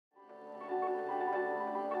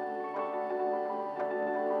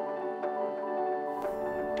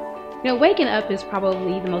Waking up is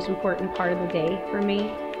probably the most important part of the day for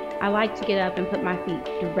me. I like to get up and put my feet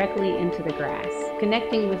directly into the grass.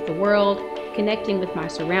 Connecting with the world, connecting with my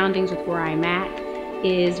surroundings, with where I'm at,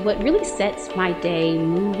 is what really sets my day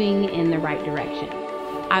moving in the right direction.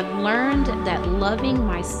 I've learned that loving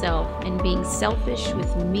myself and being selfish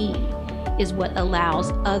with me is what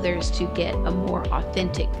allows others to get a more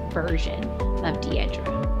authentic version of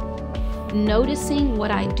Diedra. Noticing what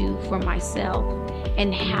I do for myself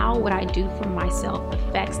and how what I do for myself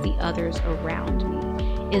affects the others around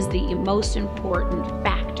me is the most important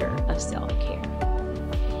factor of self-care.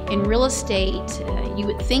 In real estate, you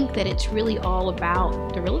would think that it's really all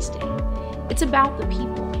about the real estate. It's about the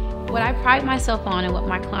people. What I pride myself on and what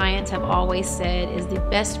my clients have always said is the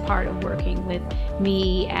best part of working with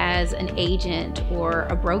me as an agent or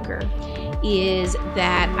a broker is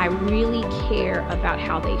that I really care about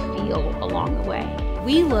how they feel along the way.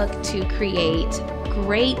 We look to create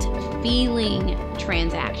great feeling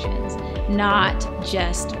transactions, not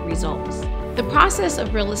just results. The process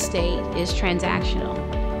of real estate is transactional,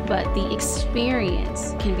 but the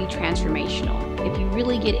experience can be transformational if you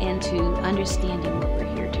really get into understanding what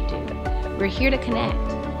we're here to do. We're here to connect.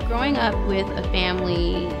 Growing up with a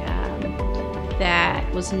family that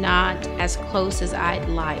was not as close as I'd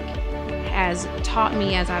like has taught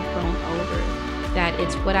me as I've grown older that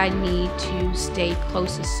it's what I need to stay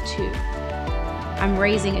closest to. I'm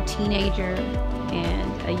raising a teenager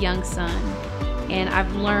and a young son, and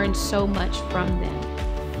I've learned so much from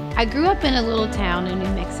them. I grew up in a little town in New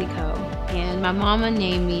Mexico, and my mama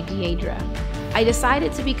named me Diedra. I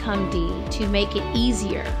decided to become Dee to make it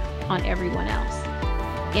easier on everyone else.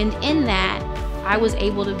 And in that, I was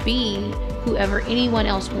able to be whoever anyone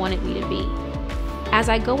else wanted me to be. As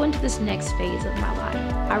I go into this next phase of my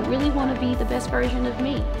life, I really want to be the best version of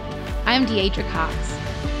me. I am Diedra Cox,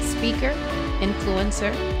 speaker,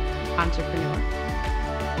 influencer, entrepreneur.